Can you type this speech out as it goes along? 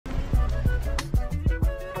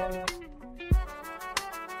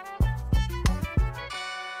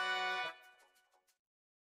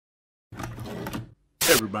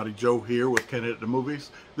everybody, Joe here with Candid the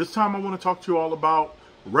Movies. This time I want to talk to you all about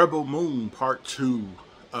Rebel Moon Part 2,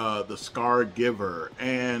 the Scargiver.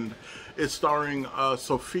 And it's starring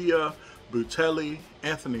Sofia Boutella,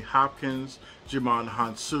 Anthony Hopkins, Djimon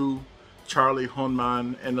Hounsou, Charlie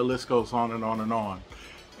Hunnam, and the list goes on and on and on.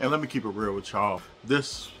 And let me keep it real with y'all.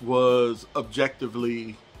 This was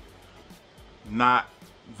objectively not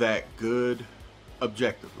that good,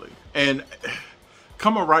 objectively. And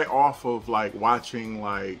coming right off of like watching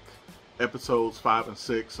like episodes 5 and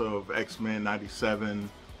 6 of X-Men 97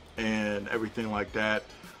 and everything like that,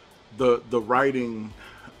 the writing,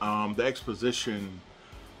 the exposition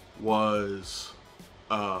was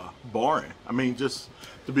boring. I mean, just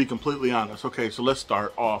to be completely honest. Okay, so let's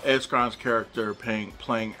start off. Ed Skrein character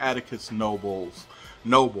playing Atticus Noble,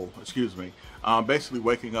 basically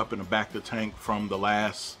waking up in the back of the tank from the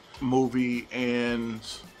last movie, and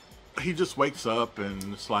he just wakes up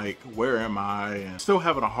and it's like, where am I? And still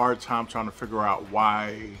having a hard time trying to figure out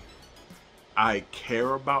why I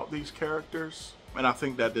care about these characters. And I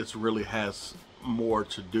think that this really has more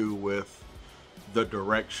to do with the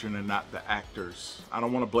direction and not the actors. I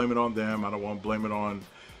don't want to blame it on them. I don't want to blame it on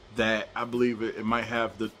that. I believe it might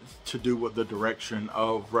have to do with the direction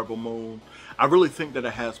of Rebel Moon. I really think that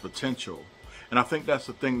it has potential. And I think that's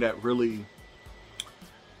the thing that really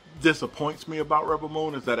disappoints me about Rebel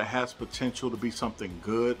Moon, is that it has potential to be something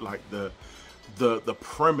good. Like the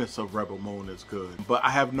premise of Rebel Moon is good, but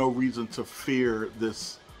I have no reason to fear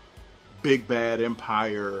this big bad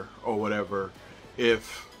empire or whatever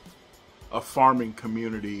if a farming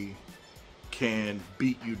community can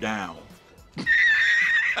beat you down.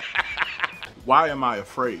 Why am I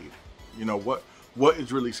afraid? You know, what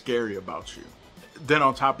is really scary about you? Then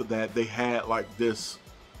on top of that, they had like this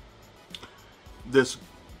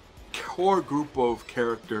core group of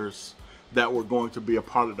characters that were going to be a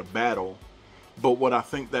part of the battle. But what I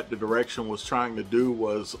think that the direction was trying to do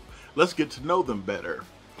was, let's get to know them better.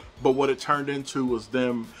 But what it turned into was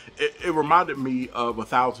them, it reminded me of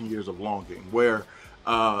 1,000 Years of Longing, where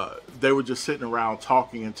they were just sitting around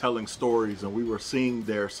talking and telling stories, and we were seeing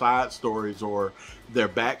their side stories or their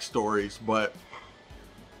backstories, but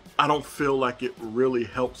I don't feel like it really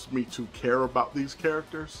helps me to care about these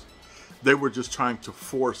characters. They were just trying to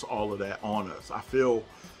force all of that on us. I feel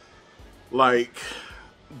like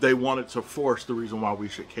they wanted to force the reason why we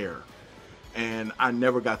should care. And I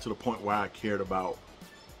never got to the point where I cared about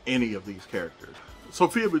any of these characters.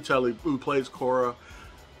 Sofia Boutella, who plays Cora,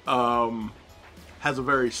 has a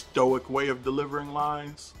very stoic way of delivering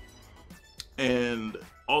lines. And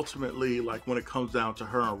ultimately, like when it comes down to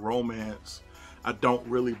her and romance, I don't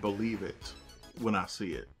really believe it when I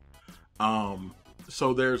see it.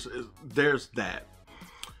 So there's that.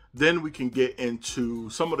 Then we can get into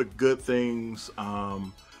some of the good things.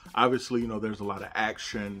 Obviously, you know, there's a lot of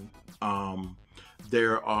action.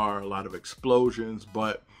 There are a lot of explosions,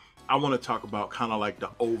 but I want to talk about kind of like the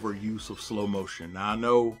overuse of slow motion. Now, I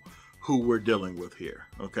know who we're dealing with here,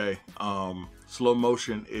 okay? Slow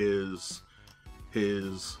motion is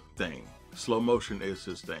his thing. Slow motion is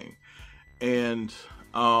his thing. And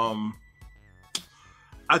I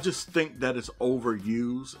just think that it's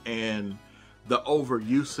overused, and the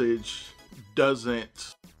overusage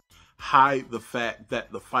doesn't hide the fact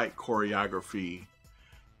that the fight choreography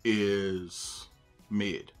is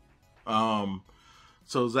mid.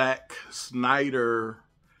 So Zack Snyder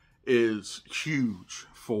is huge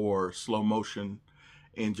for slow motion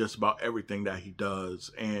in just about everything that he does,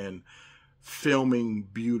 and filming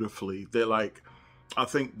beautifully. They're like, I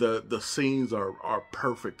think the scenes are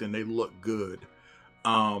perfect and they look good.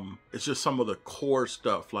 It's just some of the core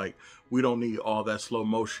stuff. Like, we don't need all that slow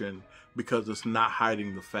motion because it's not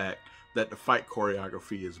hiding the fact that the fight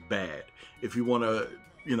choreography is bad. If you want to,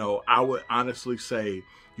 you know, I would honestly say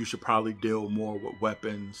you should probably deal more with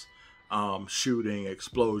weapons, shooting,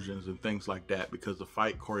 explosions, and things like that, because the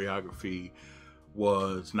fight choreography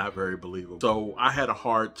was not very believable. So I had a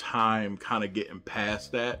hard time kind of getting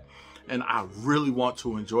past that. And I really want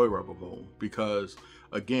to enjoy Rebel Moon because,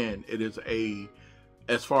 again, it is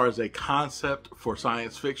as far as a concept for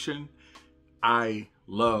science fiction, I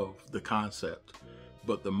love the concept,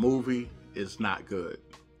 but the movie is not good.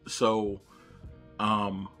 So,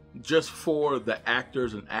 just for the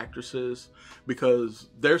actors and actresses, because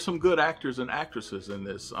there's some good actors and actresses in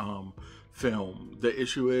this film, the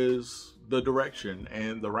issue is the direction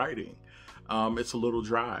and the writing. It's a little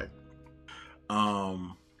dry.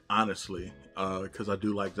 Honestly, because I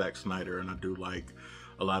do like Zack Snyder and I do like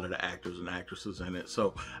a lot of the actors and actresses in it.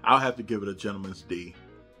 So I'll have to give it a gentleman's D.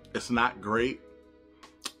 It's not great,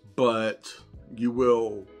 but you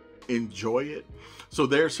will enjoy it. So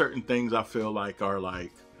there are certain things I feel like are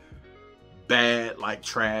like bad, like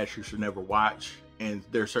trash, you should never watch. And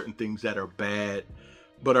there are certain things that are bad,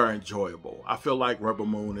 but are enjoyable. I feel like Rebel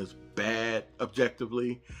Moon is bad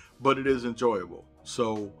objectively, but it is enjoyable.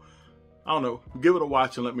 So, I don't know. Give it a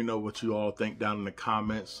watch and let me know what you all think down in the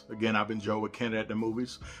comments. Again, I've been Joe with Candid at the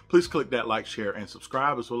Movies. Please click that like, share, and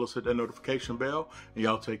subscribe, as well as hit that notification bell. And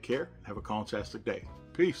y'all take care. Have a fantastic day.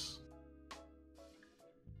 Peace.